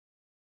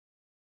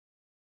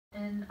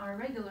in our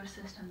regular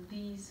system,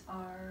 these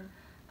are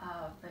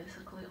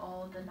basically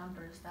all the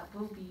numbers that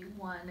will be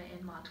 1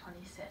 in mod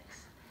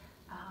 26.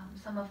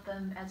 Some of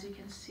them, as you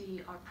can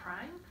see, are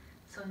prime.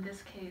 So in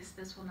this case,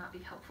 this will not be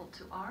helpful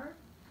to our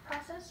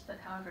process, but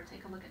however,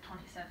 take a look at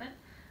 27.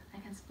 I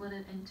can split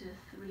it into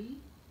 3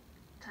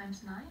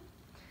 times 9,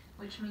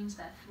 which means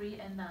that 3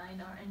 and 9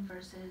 are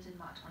inverses in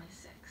mod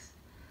 26.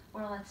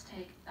 Or let's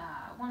take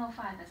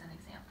 105 as an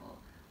example.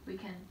 We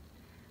can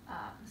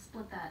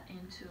split that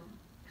into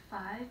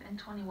 5 and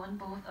 21.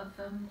 Both of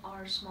them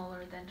are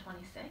smaller than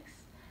 26.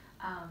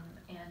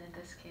 And in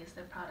this case,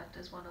 the product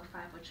is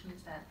 105, which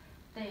means that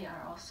they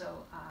are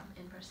also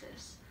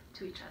inverses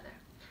to each other.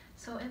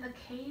 So in the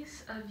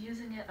case of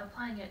using it,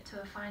 applying it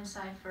to a fine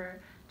cipher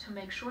to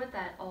make sure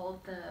that all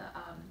the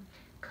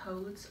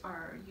codes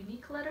are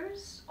unique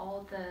letters,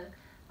 all the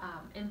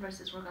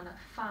inverses we're going to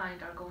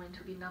find are going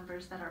to be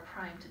numbers that are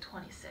prime to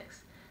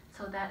 26.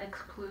 So that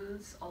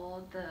excludes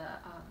all the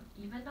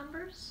even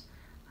numbers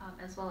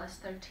as well as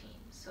 13.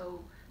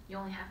 So you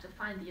only have to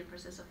find the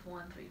inverses of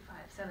 1, 3, 5,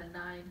 7,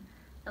 9,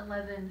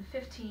 11,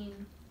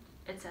 15,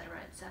 etc.,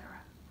 etc.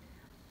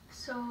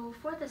 So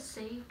for the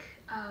sake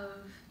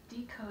of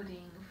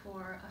decoding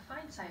for a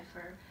fine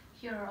cipher,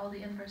 here are all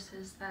the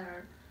inverses that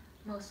are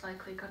most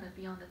likely going to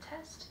be on the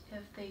test.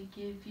 If they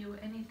give you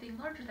anything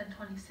larger than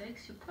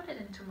 26, you put it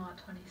into mod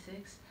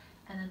 26,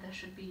 and then that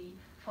should be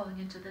falling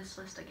into this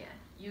list again.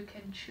 You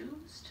can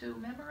choose to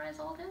memorize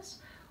all this,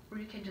 or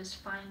you can just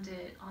find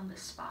it on the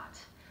spot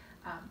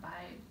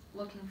by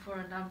looking for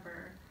a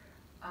number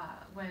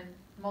when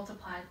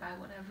multiplied by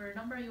whatever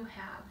number you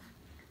have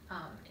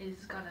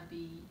is going to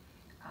be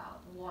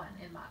 1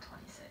 in mod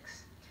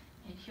 26.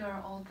 And here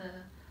are all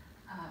the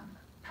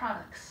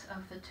products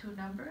of the two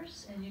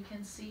numbers, and you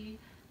can see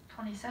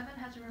 27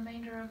 has a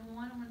remainder of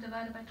 1 when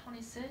divided by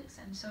 26,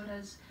 and so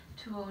does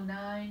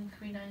 209,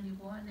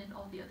 391, and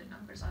all the other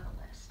numbers on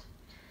the list.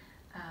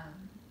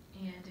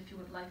 And if you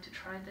would like to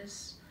try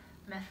this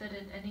method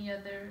in any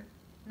other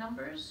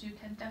numbers, you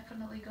can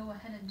definitely go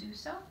ahead and do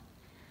so.